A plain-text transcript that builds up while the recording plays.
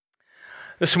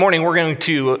This morning we're going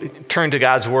to turn to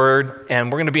God's Word,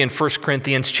 and we're going to be in 1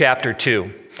 Corinthians chapter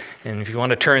 2. And if you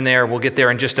want to turn there, we'll get there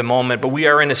in just a moment. But we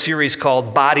are in a series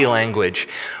called Body Language,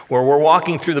 where we're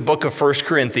walking through the book of 1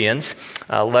 Corinthians,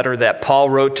 a letter that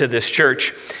Paul wrote to this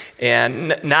church.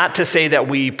 And not to say that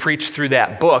we preach through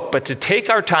that book, but to take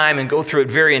our time and go through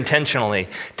it very intentionally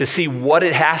to see what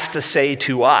it has to say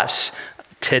to us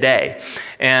today.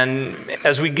 And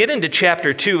as we get into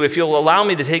chapter 2, if you'll allow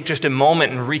me to take just a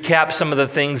moment and recap some of the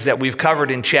things that we've covered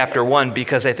in chapter 1,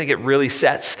 because I think it really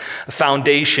sets a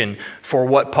foundation for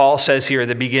what Paul says here at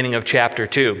the beginning of chapter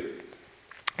 2.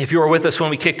 If you were with us when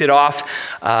we kicked it off,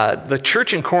 the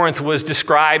church in Corinth was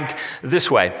described this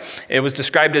way. It was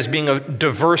described as being a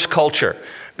diverse culture.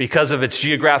 Because of its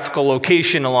geographical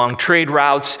location along trade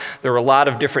routes, there were a lot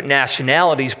of different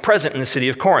nationalities present in the city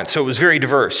of Corinth, so it was very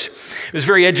diverse. It was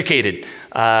very educated.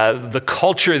 The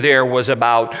culture there was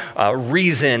about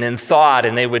reason and thought,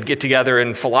 and they would get together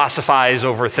and philosophize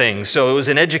over things. So it was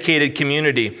an educated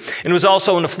community. And it was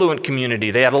also an affluent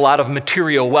community. They had a lot of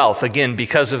material wealth, again,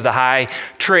 because of the high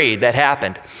trade that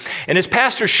happened. And as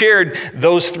pastor shared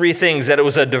those three things, that it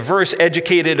was a diverse,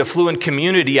 educated, affluent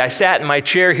community, I sat in my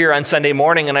chair here on Sunday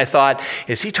morning and I thought,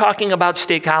 is he talking about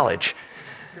State College?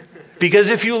 Because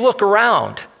if you look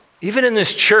around, even in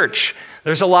this church,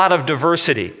 there's a lot of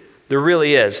diversity. There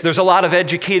really is. There's a lot of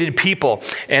educated people,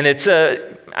 and it's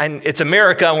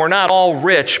America, and we're not all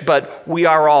rich, but we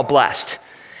are all blessed.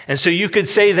 And so you could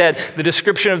say that the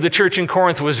description of the church in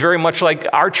Corinth was very much like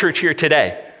our church here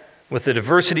today, with the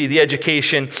diversity, the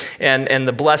education, and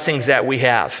the blessings that we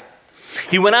have.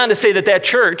 He went on to say that that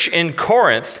church in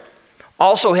Corinth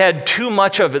also had too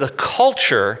much of the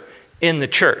culture in the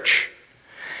church.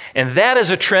 And that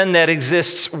is a trend that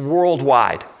exists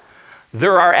worldwide.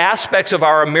 There are aspects of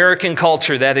our American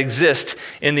culture that exist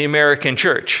in the American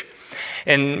church.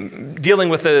 And dealing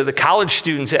with the college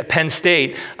students at Penn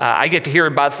State, I get to hear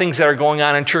about things that are going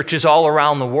on in churches all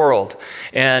around the world.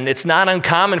 And it's not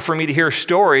uncommon for me to hear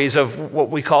stories of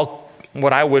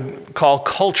what I would call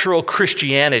cultural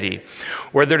Christianity,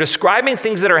 where they're describing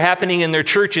things that are happening in their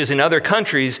churches in other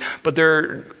countries, but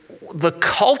the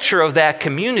culture of that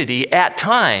community at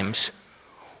times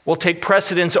will take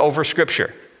precedence over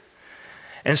Scripture.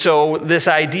 And so this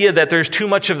idea that there's too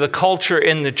much of the culture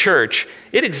in the church,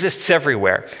 it exists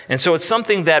everywhere. And so it's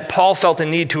something that Paul felt a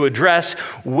need to address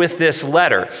with this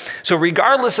letter. So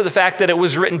regardless of the fact that it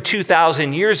was written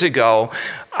 2,000 years ago,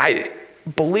 I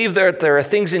believe that there are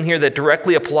things in here that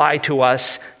directly apply to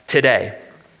us today.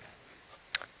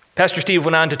 Pastor Steve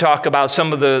went on to talk about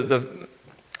some of the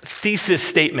thesis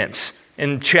statements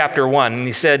in chapter 1, and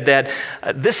he said that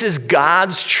this is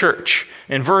God's church.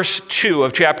 In verse 2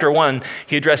 of chapter 1,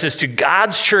 he addresses to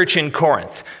God's church in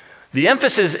Corinth. The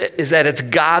emphasis is that it's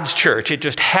God's church. It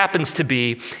just happens to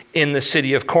be in the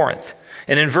city of Corinth.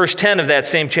 And in verse 10 of that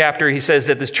same chapter, he says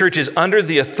that this church is under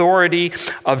the authority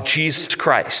of Jesus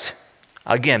Christ.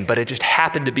 Again, but it just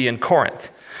happened to be in Corinth.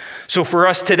 So for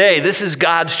us today, this is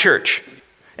God's church,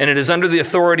 and it is under the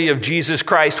authority of Jesus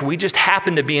Christ. We just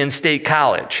happen to be in State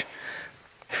College.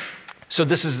 So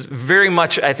this is very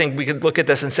much, I think we could look at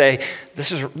this and say,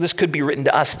 this could be written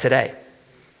to us today.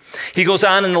 He goes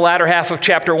on in the latter half of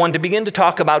chapter 1 to begin to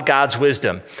talk about God's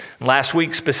wisdom. Last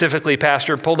week specifically,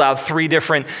 Pastor pulled out 3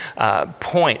 different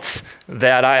points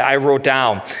that I wrote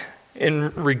down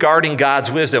regarding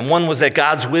God's wisdom. One was that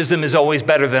God's wisdom is always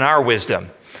better than our wisdom.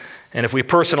 And if we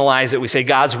personalize it, we say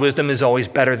God's wisdom is always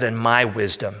better than my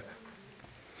wisdom.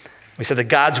 We said that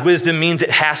God's wisdom means it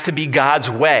has to be God's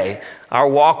way. Our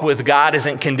walk with God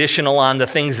isn't conditional on the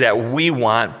things that we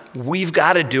want. We've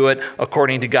got to do it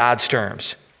according to God's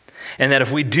terms. And that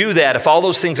if we do that, if all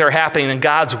those things are happening, then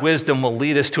God's wisdom will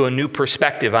lead us to a new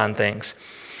perspective on things.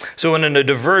 So in a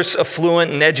diverse,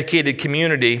 affluent, and educated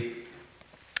community,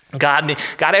 God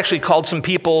actually called some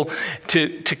people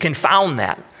to confound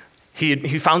that.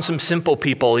 He found some simple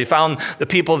people. He found the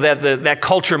people that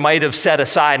culture might have set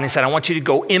aside, and he said, I want you to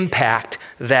go impact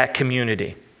that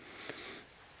community.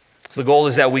 So the goal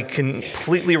is that we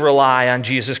completely rely on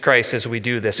Jesus Christ as we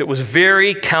do this. It was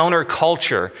very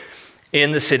counterculture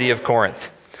in the city of Corinth.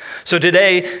 So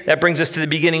today, that brings us to the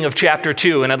beginning of chapter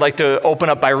 2, and I'd like to open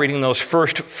up by reading those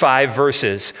first 5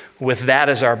 verses with that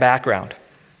as our background.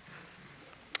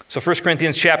 So 1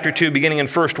 Corinthians chapter 2, beginning in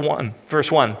verse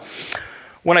 1.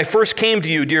 When I first came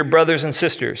to you, dear brothers and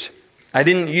sisters, I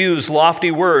didn't use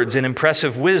lofty words and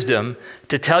impressive wisdom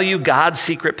to tell you God's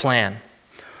secret plan.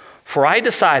 For I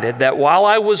decided that while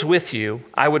I was with you,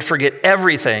 I would forget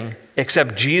everything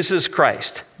except Jesus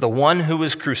Christ, the one who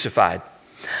was crucified.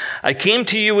 I came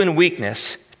to you in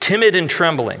weakness, timid and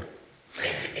trembling.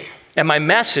 And my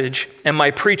message and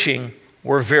my preaching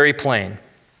were very plain.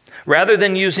 Rather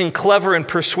than using clever and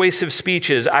persuasive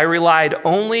speeches, I relied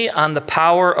only on the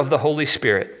power of the Holy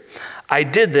Spirit. I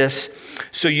did this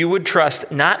so you would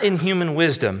trust not in human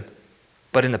wisdom,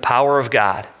 but in the power of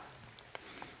God.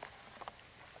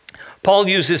 Paul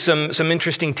uses some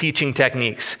interesting teaching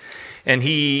techniques, and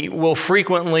he will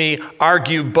frequently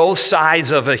argue both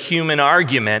sides of a human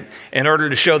argument in order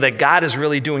to show that God is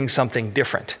really doing something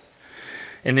different.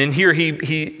 And in here,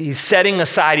 he's setting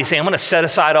aside, he's saying, I'm going to set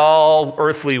aside all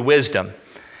earthly wisdom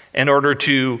in order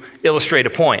to illustrate a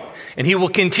point. And he will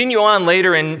continue on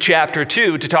later in chapter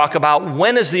 2 to talk about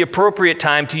when is the appropriate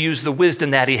time to use the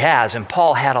wisdom that he has. And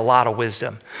Paul had a lot of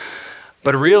wisdom.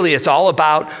 But really, it's all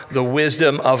about the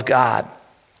wisdom of God.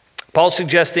 Paul's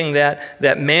suggesting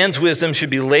that man's wisdom should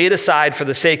be laid aside for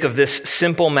the sake of this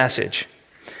simple message.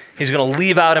 He's going to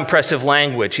leave out impressive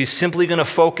language. He's simply going to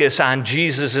focus on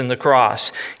Jesus and the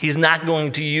cross. He's not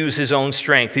going to use his own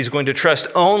strength. He's going to trust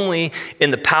only in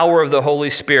the power of the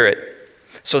Holy Spirit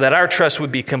so that our trust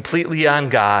would be completely on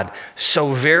God, so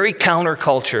very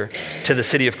counterculture to the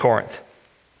city of Corinth.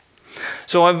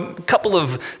 So a couple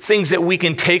of things that we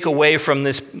can take away from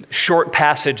this short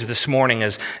passage this morning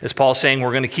as Paul's saying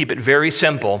we're going to keep it very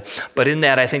simple, but in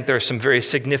that I think there are some very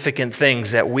significant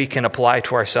things that we can apply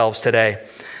to ourselves today.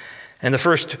 And the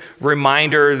first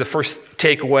reminder, the first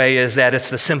takeaway is that it's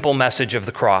the simple message of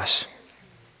the cross.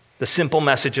 The simple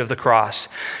message of the cross.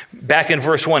 Back in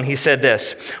verse 1, he said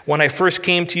this, "When I first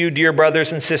came to you, dear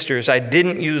brothers and sisters, I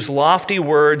didn't use lofty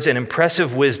words and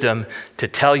impressive wisdom to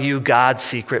tell you God's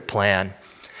secret plan."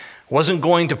 Wasn't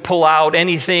going to pull out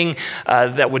anything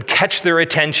that would catch their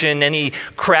attention, any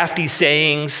crafty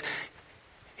sayings.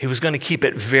 He was going to keep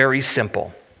it very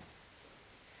simple.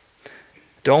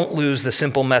 Don't lose the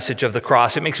simple message of the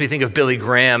cross. It makes me think of Billy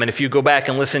Graham, and if you go back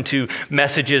and listen to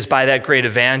messages by that great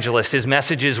evangelist, his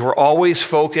messages were always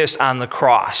focused on the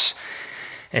cross.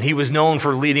 And he was known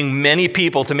for leading many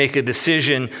people to make a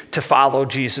decision to follow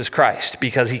Jesus Christ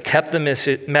because he kept the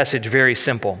message very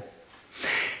simple.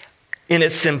 In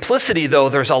its simplicity, though,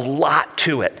 there's a lot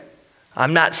to it.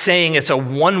 I'm not saying it's a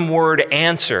one-word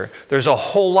answer. There's a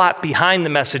whole lot behind the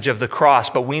message of the cross,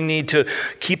 but we need to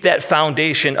keep that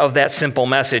foundation of that simple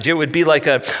message. It would be like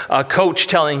a coach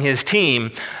telling his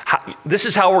team, this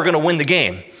is how we're going to win the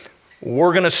game.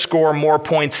 We're going to score more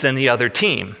points than the other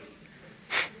team.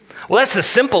 Well, that's the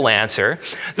simple answer.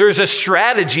 There's a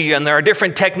strategy and there are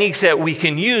different techniques that we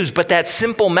can use, but that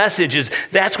simple message is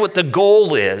that's what the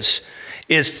goal is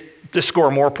to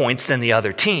score more points than the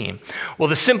other team. Well,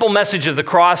 the simple message of the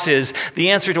cross is the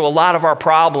answer to a lot of our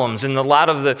problems, and a lot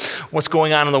of what's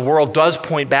going on in the world does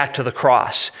point back to the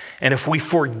cross. And if we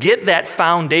forget that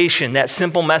foundation, that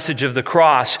simple message of the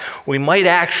cross, we might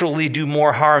actually do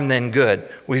more harm than good.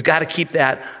 We've got to keep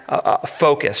that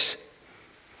focus.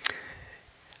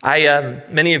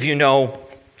 Many of you know,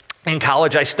 in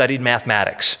college I studied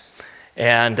mathematics.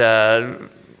 And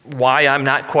why, I'm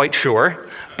not quite sure,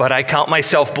 but I count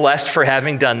myself blessed for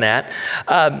having done that.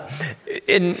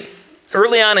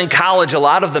 Early on in college, a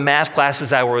lot of the math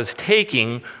classes I was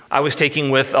taking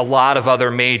with a lot of other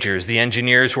majors. The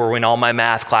engineers were in all my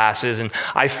math classes, and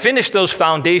I finished those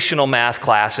foundational math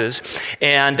classes,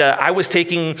 and I was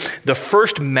taking the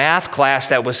first math class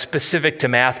that was specific to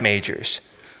math majors.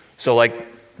 So like,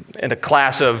 in a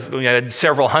class of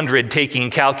several hundred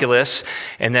taking calculus,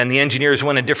 and then the engineers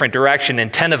went a different direction,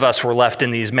 and 10 of us were left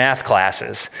in these math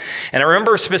classes. And I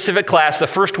remember a specific class, the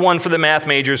first one for the math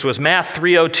majors was Math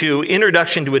 302,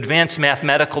 Introduction to Advanced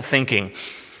Mathematical Thinking.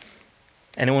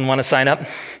 Anyone want to sign up?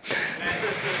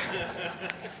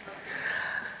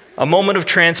 A moment of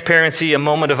transparency, a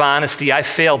moment of honesty. I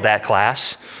failed that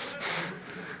class,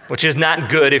 which is not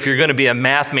good if you're going to be a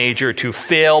math major to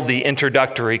fail the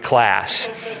introductory class.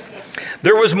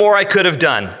 There was more I could have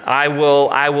done. I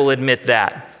will admit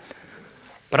that.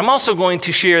 But I'm also going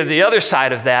to share the other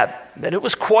side of that it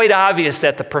was quite obvious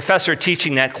that the professor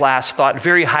teaching that class thought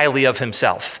very highly of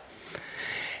himself.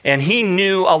 And he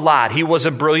knew a lot. He was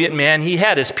a brilliant man. He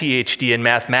had his PhD in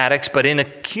mathematics, but in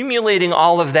accumulating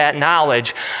all of that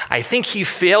knowledge, I think he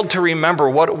failed to remember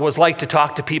what it was like to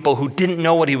talk to people who didn't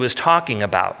know what he was talking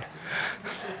about.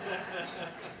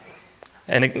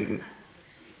 And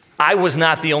I was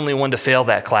not the only one to fail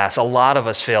that class. A lot of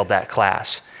us failed that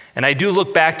class. And I do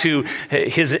look back to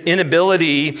his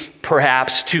inability,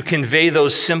 perhaps, to convey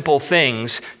those simple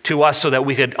things to us so that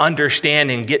we could understand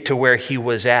and get to where he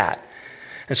was at.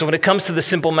 And so when it comes to the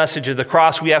simple message of the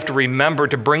cross, we have to remember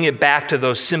to bring it back to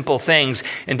those simple things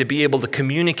and to be able to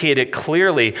communicate it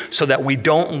clearly so that we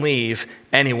don't leave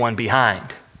anyone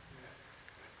behind.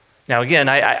 Now, again,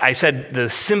 I said the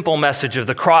simple message of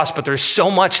the cross, but there's so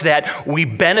much that we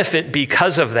benefit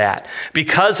because of that.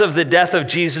 Because of the death of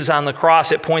Jesus on the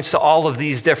cross, it points to all of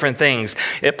these different things.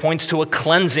 It points to a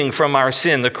cleansing from our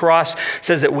sin. The cross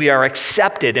says that we are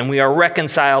accepted and we are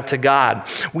reconciled to God.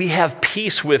 We have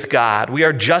peace with God. We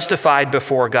are justified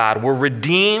before God. We're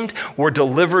redeemed. We're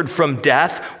delivered from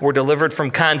death. We're delivered from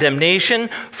condemnation,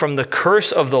 from the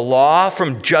curse of the law,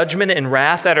 from judgment and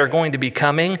wrath that are going to be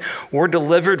coming. We're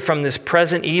delivered from this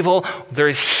present evil.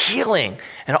 There's healing.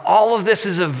 And all of this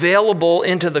is available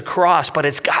into the cross, but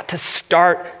it's got to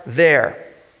start there.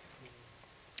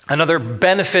 Another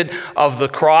benefit of the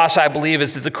cross, I believe,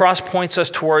 is that the cross points us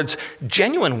towards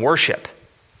genuine worship.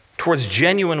 Towards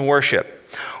genuine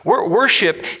worship.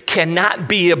 Worship cannot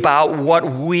be about what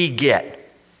we get.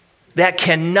 That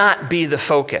cannot be the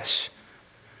focus.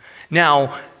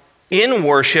 Now, in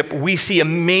worship, we see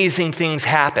amazing things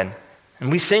happen.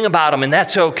 And we sing about them, and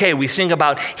that's okay. We sing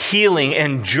about healing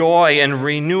and joy and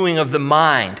renewing of the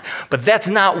mind. But that's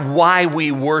not why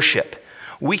we worship.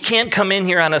 We can't come in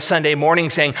here on a Sunday morning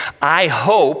saying, I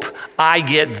hope I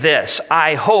get this.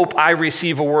 I hope I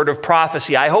receive a word of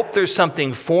prophecy. I hope there's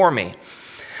something for me.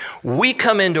 We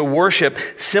come into worship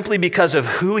simply because of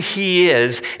who he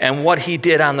is and what he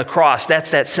did on the cross.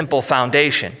 That's that simple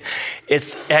foundation.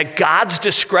 It's at God's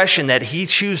discretion that he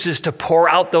chooses to pour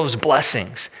out those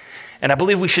blessings. And I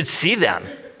believe we should see them,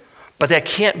 but that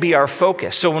can't be our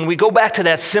focus. So when we go back to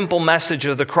that simple message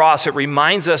of the cross, it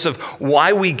reminds us of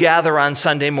why we gather on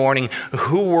Sunday morning,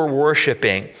 who we're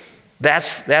worshiping.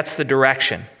 That's the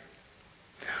direction.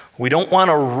 We don't want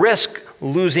to risk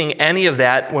losing any of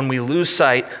that when we lose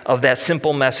sight of that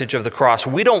simple message of the cross.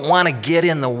 We don't want to get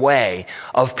in the way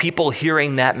of people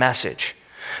hearing that message.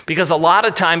 Because a lot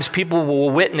of times people will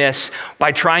witness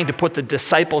by trying to put the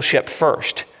discipleship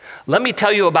first. Let me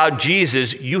tell you about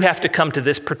Jesus, you have to come to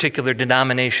this particular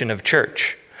denomination of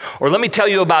church. Or let me tell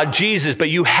you about Jesus, but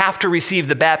you have to receive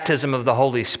the baptism of the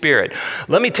Holy Spirit.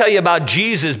 Let me tell you about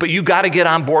Jesus, but you got to get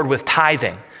on board with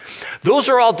tithing. Those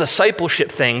are all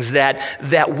discipleship things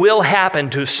that will happen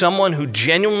to someone who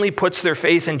genuinely puts their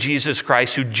faith in Jesus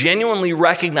Christ, who genuinely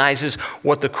recognizes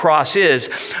what the cross is.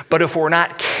 But if we're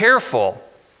not careful,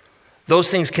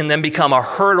 those things can then become a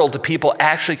hurdle to people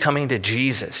actually coming to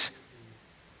Jesus.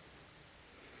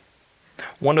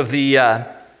 One of the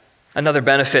another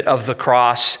benefit of the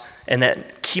cross and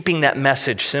that keeping that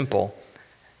message simple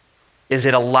is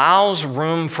it allows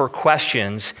room for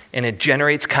questions and it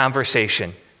generates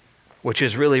conversation, which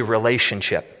is really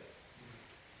relationship.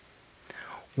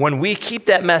 When we keep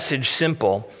that message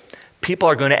simple, people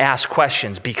are going to ask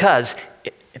questions because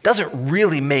it doesn't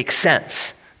really make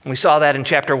sense. And we saw that in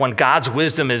chapter 1. God's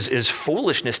wisdom is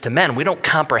foolishness to men. We don't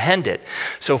comprehend it.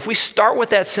 So if we start with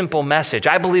that simple message,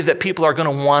 I believe that people are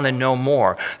going to want to know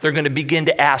more. They're going to begin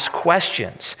to ask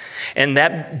questions. And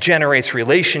that generates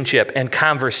relationship and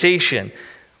conversation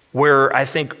where I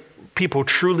think people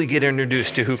truly get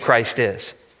introduced to who Christ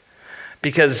is.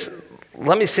 Because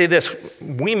let me say this,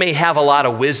 we may have a lot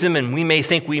of wisdom and we may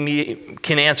think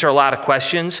can answer a lot of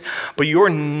questions, but you're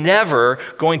never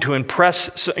going to impress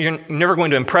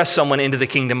someone into the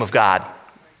kingdom of God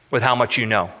with how much you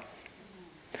know.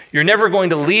 You're never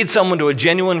going to lead someone to a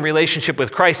genuine relationship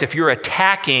with Christ if you're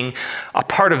attacking a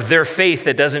part of their faith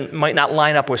that might not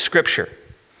line up with Scripture.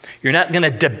 You're not going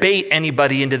to debate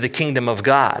anybody into the kingdom of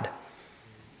God.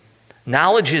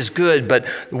 Knowledge is good, but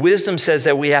wisdom says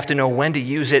that we have to know when to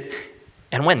use it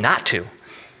and when not to.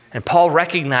 And Paul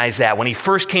recognized that when he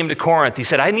first came to Corinth. He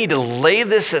said, I need to lay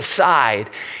this aside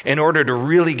in order to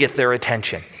really get their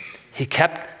attention. He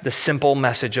kept the simple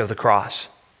message of the cross.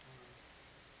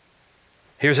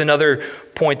 Here's another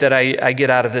point that I get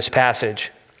out of this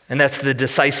passage, and that's the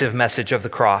decisive message of the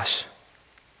cross.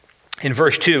 In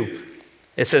verse 2,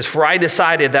 it says, for I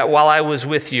decided that while I was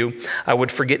with you, I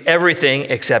would forget everything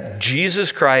except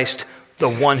Jesus Christ, the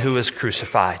one who is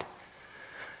crucified.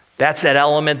 That's that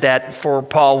element that for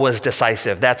Paul was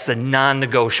decisive. That's the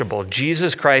non-negotiable.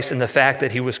 Jesus Christ and the fact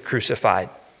that he was crucified.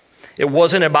 It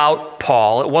wasn't about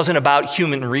Paul. It wasn't about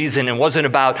human reason. It wasn't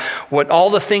about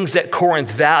all the things that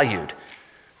Corinth valued.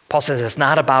 Paul says it's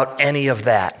not about any of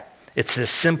that. It's this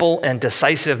simple and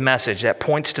decisive message that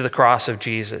points to the cross of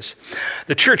Jesus.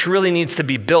 The church really needs to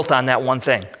be built on that one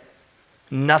thing.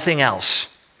 Nothing else.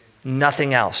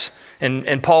 Nothing else.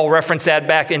 And Paul referenced that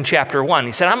back in chapter 1.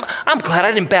 He said, I'm glad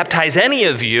I didn't baptize any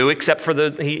of you except for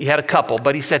he had a couple.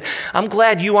 But he said, I'm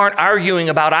glad you aren't arguing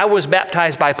about I was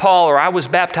baptized by Paul or I was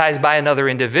baptized by another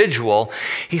individual.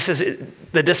 He says,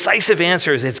 the decisive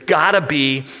answer is it's got to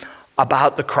be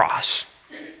about the cross.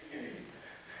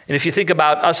 And if you think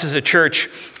about us as a church,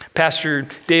 Pastor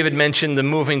David mentioned the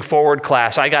Moving Forward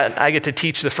class. I get to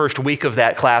teach the first week of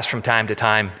that class from time to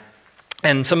time.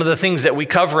 And some of the things that we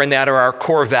cover in that are our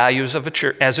core values of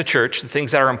as a church, the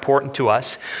things that are important to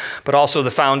us, but also the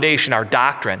foundation, our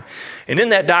doctrine. And in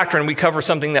that doctrine, we cover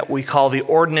something that we call the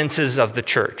ordinances of the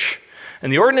church.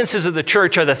 And the ordinances of the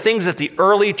church are the things that the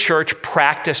early church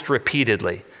practiced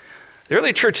repeatedly. The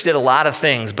early church did a lot of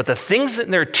things, but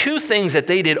there are two things that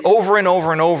they did over and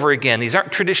over and over again. These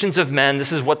aren't traditions of men.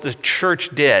 This is what the church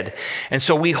did. And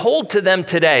so we hold to them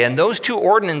today. And those two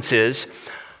ordinances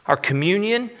are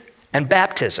communion and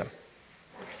baptism.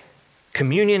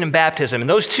 Communion and baptism. And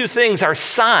those two things are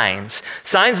signs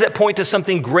that point to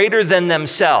something greater than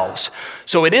themselves.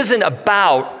 So it isn't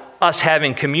about us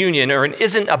having communion, or it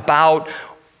isn't about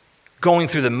going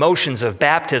through the motions of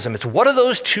baptism. It's what do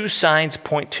those two signs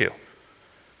point to?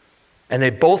 And they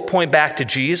both point back to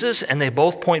Jesus, and they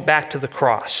both point back to the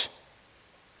cross.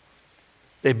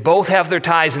 They both have their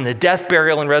ties in the death,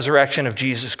 burial, and resurrection of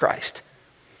Jesus Christ.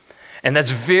 And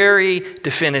that's very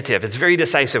definitive. It's very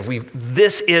decisive.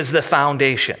 This is the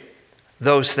foundation,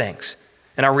 those things.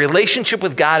 And our relationship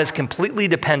with God is completely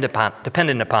dependent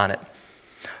upon it.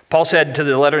 Paul said to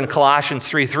the letter in Colossians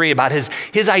 3:3 about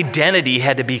his identity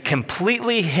had to be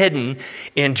completely hidden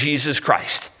in Jesus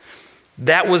Christ.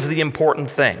 That was the important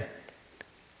thing.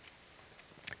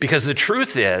 Because the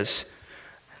truth is,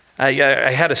 I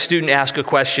had a student ask a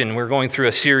question. We're going through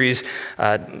a series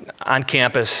on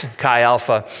campus, Chi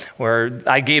Alpha, where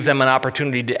I gave them an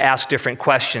opportunity to ask different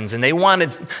questions. And they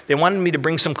wanted me to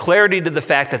bring some clarity to the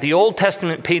fact that the Old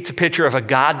Testament paints a picture of a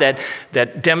God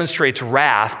that demonstrates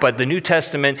wrath, but the New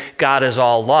Testament, God is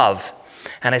all love.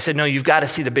 And I said, no, you've got to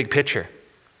see the big picture.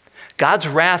 God's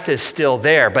wrath is still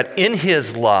there, but in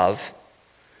his love,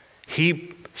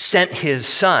 he sent his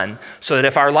son so that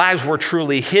if our lives were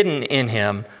truly hidden in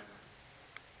him,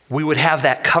 we would have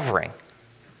that covering.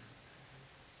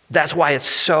 That's why it's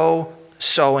so,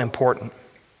 so important.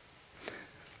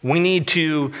 We need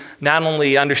to not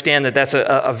only understand that that's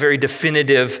a very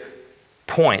definitive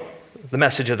point, the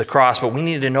message of the cross, but we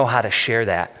need to know how to share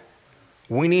that.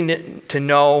 We need to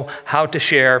know how to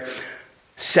share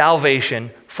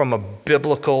salvation from a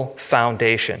biblical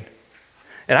foundation.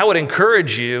 And I would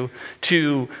encourage you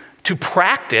to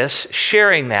practice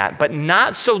sharing that, but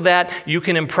not so that you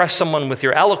can impress someone with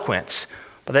your eloquence,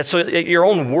 but that's so that your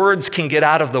own words can get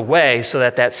out of the way so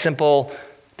that simple,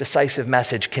 decisive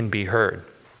message can be heard.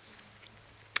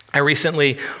 I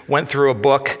recently went through a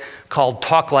book called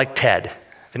Talk Like TED.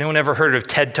 Have anyone ever heard of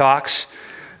TED Talks?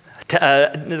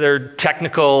 They're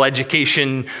technical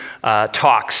education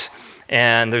talks.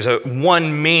 And there's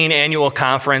one main annual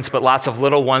conference, but lots of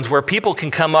little ones where people can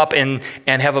come up and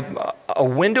have a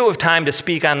window of time to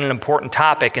speak on an important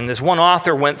topic. And this one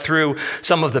author went through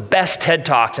some of the best TED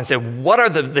Talks and said, what are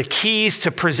the keys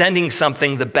to presenting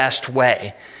something the best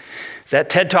way? That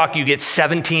TED Talk, you get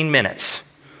 17 minutes.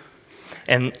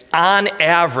 And on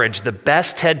average, the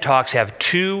best TED Talks have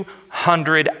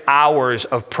 200 hours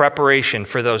of preparation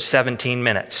for those 17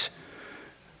 minutes.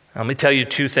 Let me tell you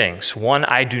two things. One,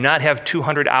 I do not have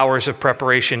 200 hours of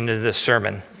preparation to this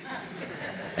sermon,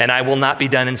 and I will not be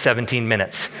done in 17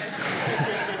 minutes.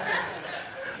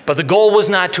 But the goal was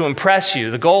not to impress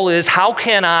you. The goal is, how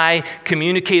can I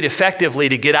communicate effectively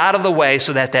to get out of the way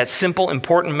so that simple,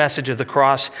 important message of the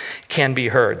cross can be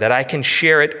heard, that I can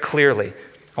share it clearly.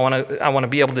 I want to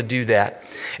be able to do that.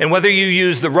 And whether you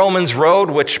use the Romans Road,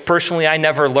 which personally I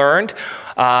never learned,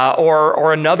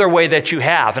 or another way that you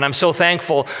have. And I'm so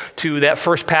thankful to that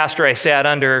first pastor I sat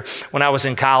under when I was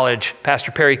in college,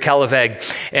 Pastor Perry Keleveg.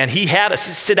 And he had us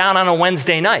sit down on a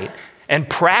Wednesday night and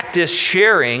practice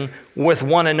sharing with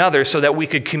one another so that we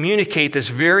could communicate this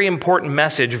very important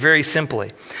message very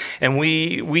simply. And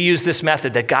we use this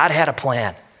method that God had a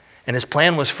plan. And his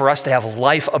plan was for us to have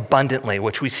life abundantly,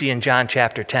 which we see in John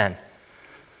chapter 10.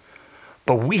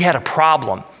 But we had a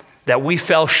problem that we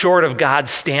fell short of God's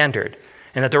standard,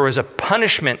 and that there was a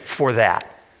punishment for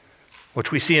that,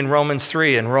 which we see in Romans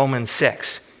 3 and Romans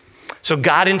 6. So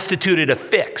God instituted a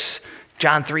fix,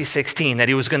 John 3:16, that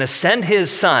he was going to send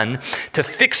his son to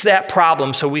fix that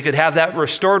problem so we could have that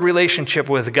restored relationship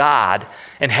with God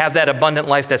and have that abundant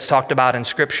life that's talked about in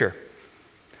Scripture.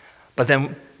 But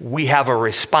then we have a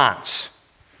response.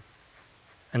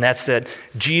 And that's that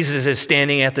Jesus is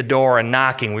standing at the door and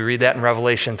knocking. We read that in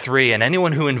Revelation 3. And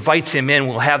anyone who invites him in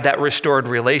will have that restored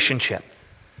relationship.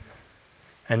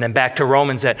 And then back to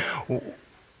Romans, that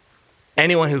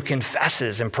anyone who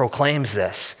confesses and proclaims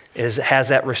this has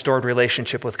that restored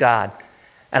relationship with God.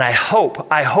 And I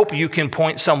hope you can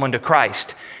point someone to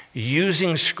Christ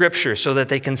using Scripture so that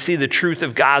they can see the truth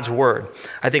of God's word.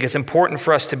 I think it's important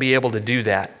for us to be able to do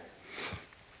that.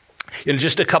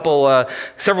 Just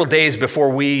several days before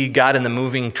we got in the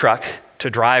moving truck to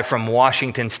drive from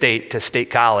Washington State to State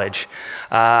College,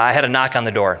 I had a knock on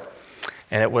the door.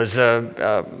 And it was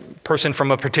a person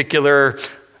from a particular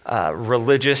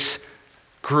religious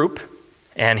group,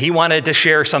 and he wanted to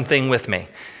share something with me.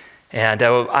 And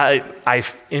I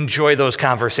enjoy those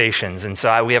conversations. And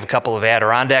so we have a couple of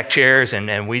Adirondack chairs,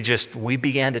 and we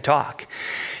began to talk.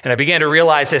 And I began to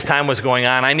realize as time was going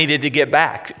on, I needed to get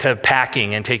back to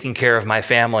packing and taking care of my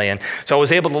family. And so I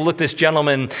was able to look this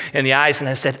gentleman in the eyes, and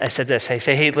I said this. I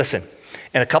say, hey, listen,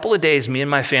 in a couple of days, me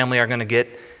and my family are going to get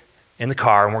in the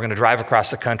car, and we're going to drive across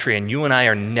the country, and you and I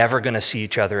are never going to see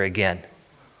each other again.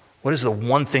 What is the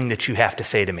one thing that you have to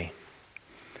say to me?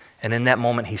 And in that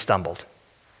moment, he stumbled.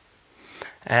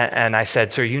 And I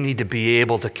said, sir, you need to be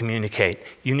able to communicate.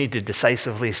 You need to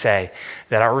decisively say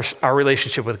that our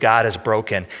relationship with God is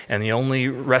broken, and the only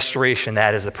restoration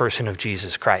that is the person of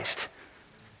Jesus Christ.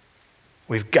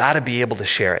 We've got to be able to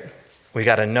share it. We've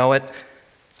got to know it.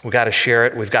 We've got to share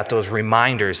it. We've got those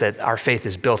reminders that our faith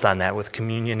is built on that with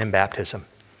communion and baptism.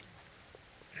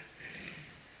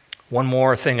 One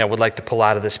more thing I would like to pull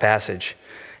out of this passage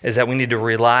is that we need to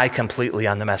rely completely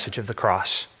on the message of the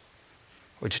cross.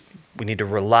 We need to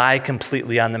rely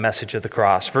completely on the message of the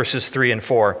cross. Verses 3 and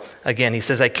 4, again, he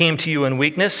says, I came to you in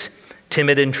weakness,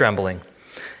 timid and trembling,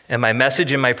 and my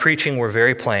message and my preaching were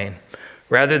very plain.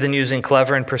 Rather than using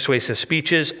clever and persuasive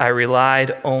speeches, I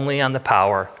relied only on the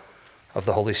power of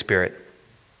the Holy Spirit.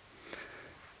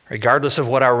 Regardless of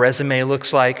what our resume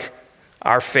looks like,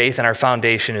 our faith and our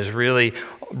foundation really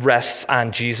rests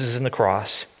on Jesus and the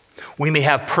cross. We may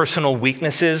have personal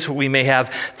weaknesses. We may have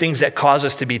things that cause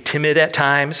us to be timid at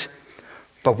times,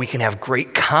 but we can have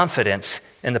great confidence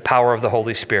in the power of the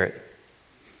Holy Spirit.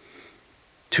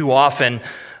 Too often,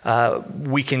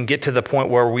 we can get to the point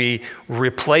where we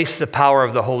replace the power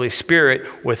of the Holy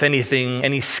Spirit with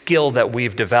any skill that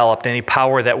we've developed, any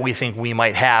power that we think we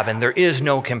might have, and there is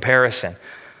no comparison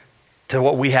to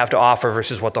what we have to offer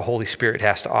versus what the Holy Spirit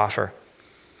has to offer.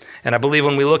 And I believe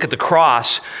when we look at the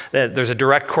cross, that there's a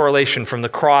direct correlation from the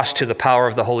cross to the power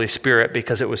of the Holy Spirit,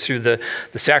 because it was through the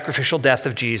sacrificial death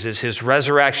of Jesus, his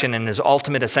resurrection and his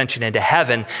ultimate ascension into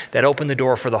heaven that opened the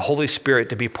door for the Holy Spirit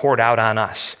to be poured out on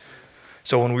us.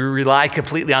 So when we rely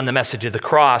completely on the message of the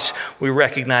cross, we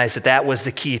recognize that was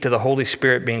the key to the Holy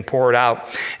Spirit being poured out,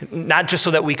 not just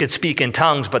so that we could speak in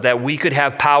tongues, but that we could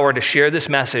have power to share this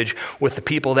message with the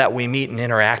people that we meet and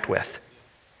interact with.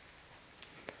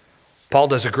 Paul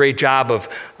does a great job of,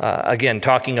 again,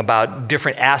 talking about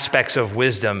different aspects of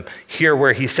wisdom, here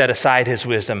where he set aside his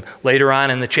wisdom. Later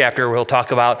on in the chapter, we'll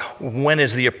talk about when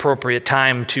is the appropriate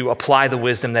time to apply the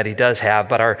wisdom that he does have,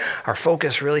 but our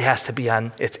focus really has to be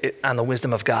on the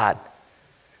wisdom of God.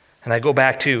 And I go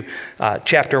back to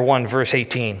chapter 1, verse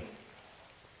 18.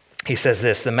 He says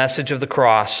this, the message of the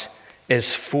cross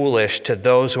is foolish to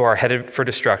those who are headed for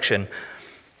destruction,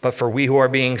 but for we who are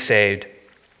being saved,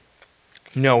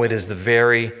 no, it is the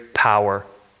very power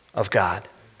of God.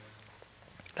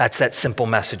 That's that simple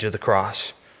message of the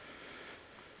cross.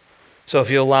 So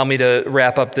if you'll allow me to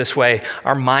wrap up this way,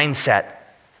 our mindset,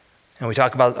 and we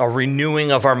talk about a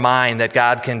renewing of our mind that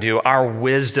God can do, our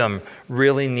wisdom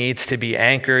really needs to be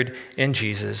anchored in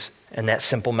Jesus and that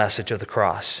simple message of the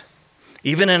cross.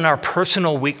 Even in our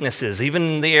personal weaknesses, even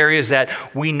in the areas that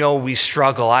we know we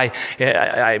struggle, I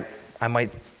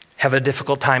might have a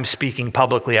difficult time speaking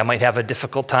publicly. I might have a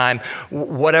difficult time,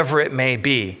 whatever it may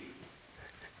be.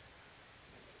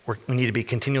 We need to be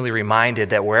continually reminded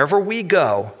that wherever we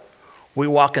go, we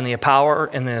walk in the power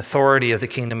and the authority of the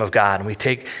kingdom of God. And we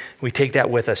take that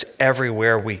with us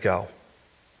everywhere we go.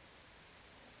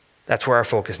 That's where our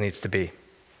focus needs to be.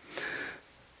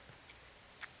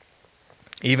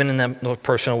 Even in the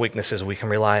personal weaknesses, we can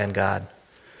rely on God.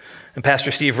 And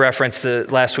Pastor Steve referenced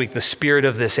last week the spirit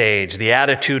of this age, the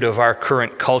attitude of our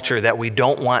current culture that we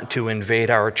don't want to invade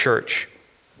our church.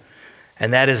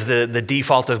 And that is the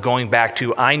default of going back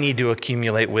to, I need to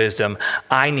accumulate wisdom.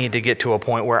 I need to get to a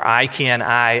point where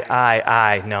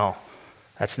I. No,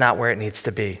 that's not where it needs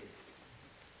to be.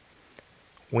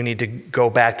 We need to go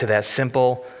back to that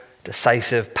simple,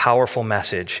 decisive, powerful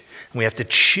message. And we have to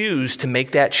choose to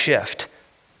make that shift,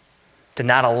 to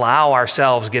not allow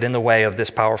ourselves get in the way of this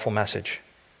powerful message.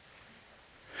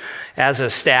 As a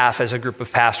staff, as a group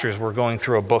of pastors, we're going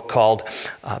through a book called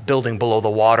Building Below the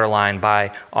Waterline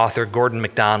by author Gordon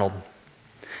MacDonald.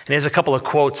 And he has a couple of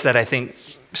quotes that I think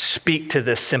speak to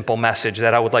this simple message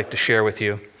that I would like to share with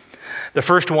you. The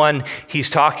first one, he's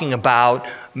talking about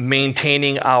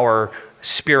maintaining our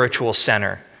spiritual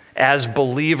center. As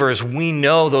believers, we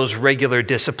know those regular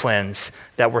disciplines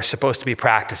that we're supposed to be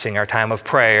practicing, our time of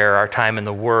prayer, our time in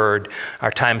the Word,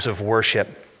 our times of worship.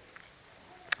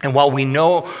 And while we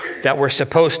know that we're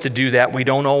supposed to do that, we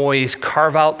don't always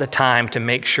carve out the time to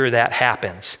make sure that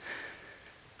happens.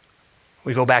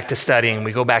 We go back to studying,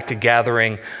 we go back to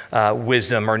gathering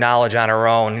wisdom or knowledge on our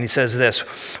own. And he says this,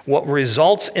 what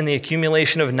results in the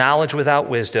accumulation of knowledge without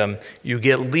wisdom, you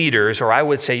get leaders, or I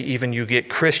would say even you get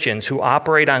Christians who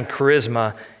operate on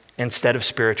charisma instead of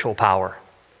spiritual power.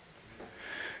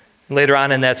 Later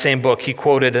on in that same book, he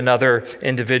quoted another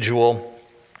individual.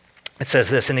 It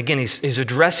says this, and again, he's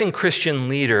addressing Christian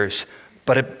leaders,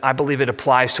 but I believe it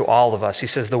applies to all of us. He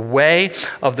says, the way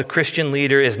of the Christian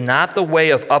leader is not the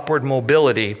way of upward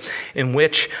mobility in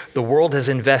which the world has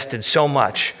invested so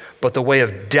much, but the way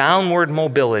of downward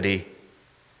mobility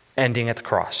ending at the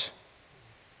cross.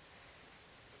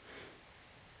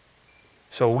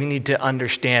 So we need to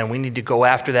understand, we need to go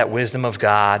after that wisdom of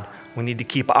God. We need to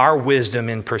keep our wisdom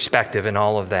in perspective in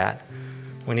all of that.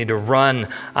 We need to run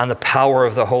on the power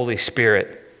of the Holy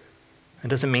Spirit. It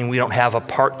doesn't mean we don't have a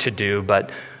part to do, but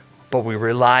we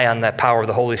rely on that power of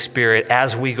the Holy Spirit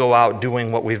as we go out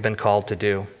doing what we've been called to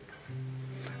do.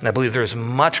 And I believe there's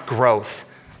much growth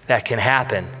that can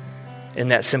happen in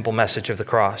that simple message of the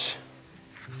cross.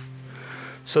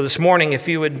 So this morning, if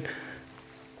you would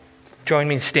join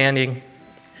me standing,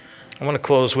 I want to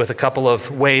close with a couple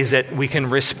of ways that we can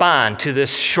respond to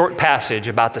this short passage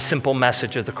about the simple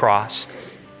message of the cross.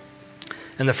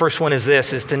 And the first one is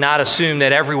this, is to not assume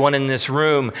that everyone in this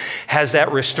room has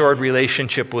that restored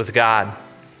relationship with God.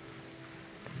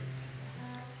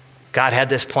 God had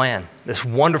this plan, this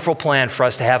wonderful plan for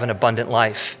us to have an abundant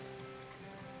life.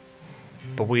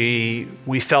 But we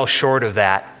fell short of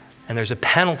that, and there's a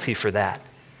penalty for that.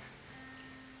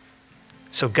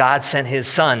 So God sent his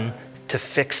Son to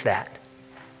fix that,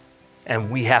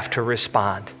 and we have to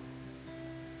respond.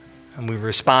 And we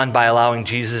respond by allowing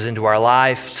Jesus into our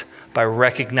lives, by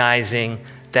recognizing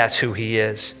that's who he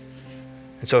is.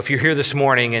 And so if you're here this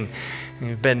morning and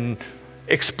you've been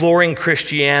exploring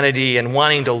Christianity and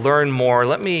wanting to learn more,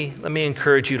 let me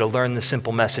encourage you to learn the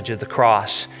simple message of the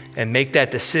cross and make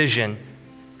that decision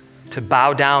to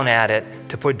bow down at it,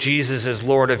 to put Jesus as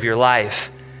Lord of your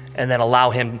life, and then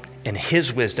allow him in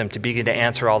his wisdom to begin to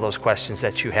answer all those questions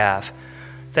that you have.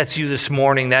 That's you this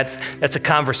morning. That's a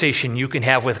conversation you can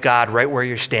have with God right where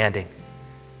you're standing.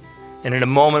 And in a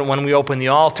moment when we open the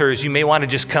altars, you may want to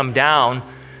just come down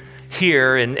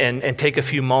here and take a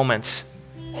few moments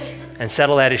and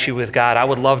settle that issue with God. I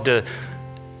would love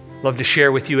to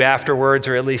share with you afterwards,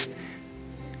 or at least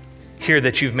hear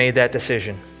that you've made that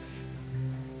decision.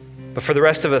 But for the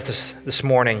rest of us this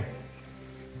morning,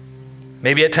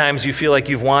 maybe at times you feel like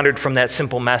you've wandered from that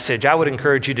simple message. I would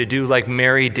encourage you to do like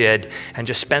Mary did and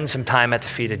just spend some time at the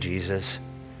feet of Jesus.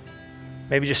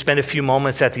 Maybe just spend a few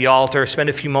moments at the altar, spend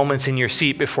a few moments in your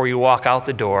seat before you walk out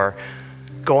the door,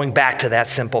 going back to that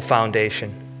simple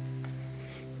foundation.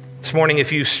 This morning,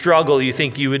 if you struggle, you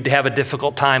think you would have a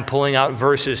difficult time pulling out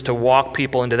verses to walk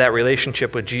people into that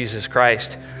relationship with Jesus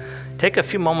Christ, take a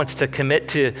few moments to commit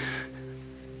to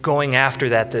going after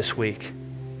that this week.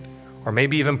 Or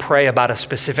maybe even pray about a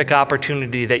specific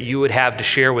opportunity that you would have to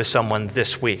share with someone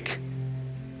this week.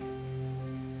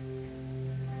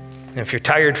 And if you're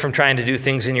tired from trying to do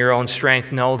things in your own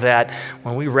strength, know that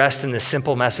when we rest in the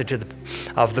simple message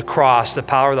of the cross, the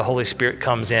power of the Holy Spirit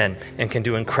comes in and can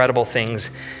do incredible things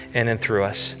in and through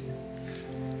us.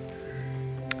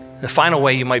 The final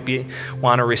way you might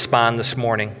want to respond this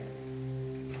morning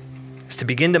is to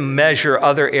begin to measure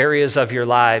other areas of your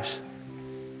lives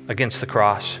against the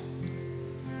cross.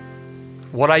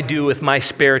 What I do with my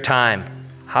spare time,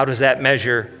 how does that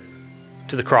measure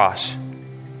to the cross?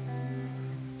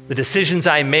 The decisions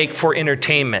I make for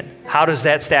entertainment, how does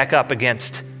that stack up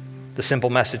against the simple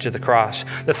message of the cross?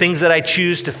 The things that I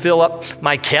choose to fill up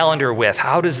my calendar with,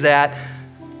 how does that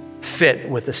fit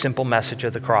with the simple message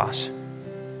of the cross? So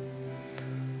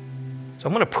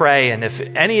I'm going to pray, and if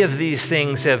any of these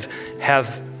things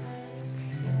have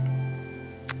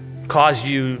caused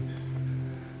you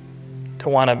to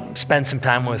want to spend some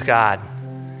time with God,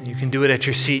 you can do it at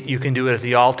your seat. You can do it at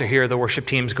the altar here. The worship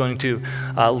team is going to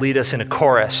lead us in a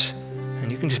chorus.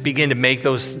 And you can just begin to make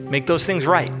those things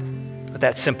right with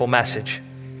that simple message.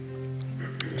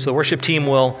 So the worship team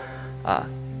will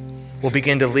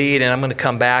begin to lead, and I'm going to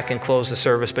come back and close the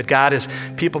service. But God, as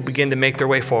people begin to make their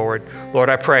way forward,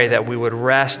 Lord, I pray that we would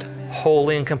rest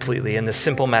wholly and completely in the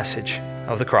simple message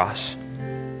of the cross.